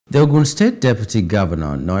The Ogun State Deputy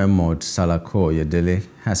Governor, Noimot Salako-Oyedele,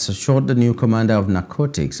 has assured the new commander of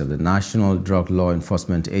narcotics of the National Drug Law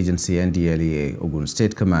Enforcement Agency NDLEA, Ogun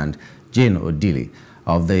State Command, Jane Odili,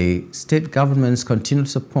 of the state government's continued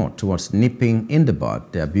support towards nipping in the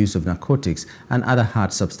bud the abuse of narcotics and other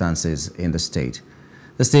hard substances in the state.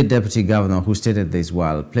 The state deputy governor, who stated this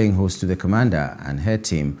while playing host to the commander and her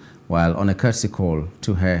team while on a courtesy call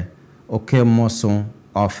to her Okemoson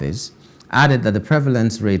office, added that the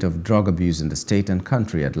prevalence rate of drug abuse in the state and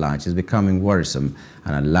country at large is becoming worrisome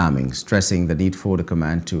and alarming, stressing the need for the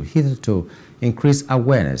command to hitherto increase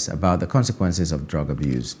awareness about the consequences of drug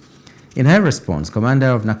abuse. In her response, Commander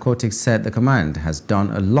of Narcotics said the command has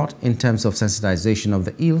done a lot in terms of sensitization of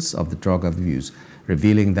the ills of the drug abuse,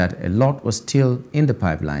 revealing that a lot was still in the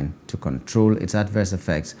pipeline to control its adverse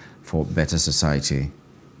effects for better society.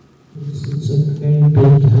 It's a very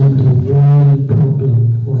big and worrying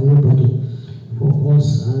problem for everybody, for us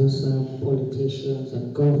as politicians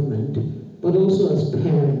and government, but also as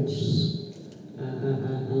parents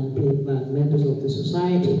and members of the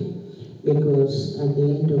society. Because at the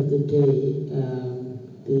end of the day,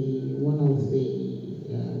 one of the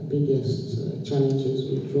biggest challenges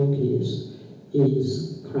with drug use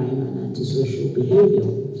is crime and antisocial behavior.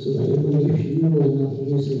 So that even if you are not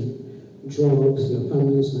using drugs, your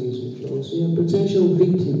family is not using drugs, so you're potential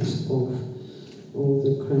victims of all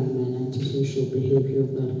the crime and antisocial behavior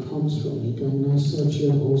that comes from it, and as such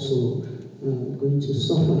you're also going to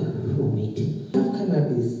suffer from it. We have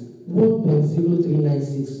cannabis,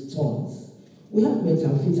 1.0396 tons. We have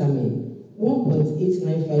methamphetamine,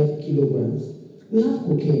 1.895 kilograms. We have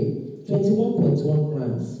cocaine, 21.1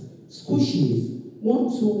 grams. Squishies,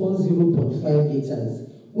 1210.5 liters.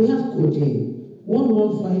 We have codeine,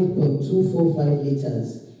 115.245 liters.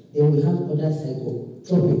 Then we have other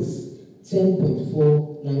psychotropics,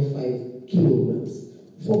 10.495 kilograms.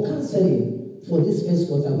 For counseling, for this first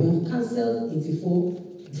quarter, we have cancelled 84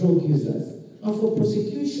 drug users. And for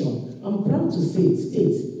prosecution, I'm proud to state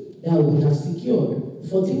that we have secured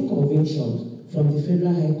 14 convictions from the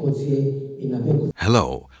Federal High Court here in Abeokuta.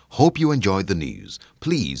 Hello, hope you enjoyed the news.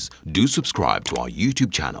 Please do subscribe to our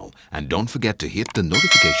YouTube channel and don't forget to hit the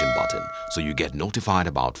notification button so you get notified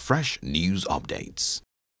about fresh news updates.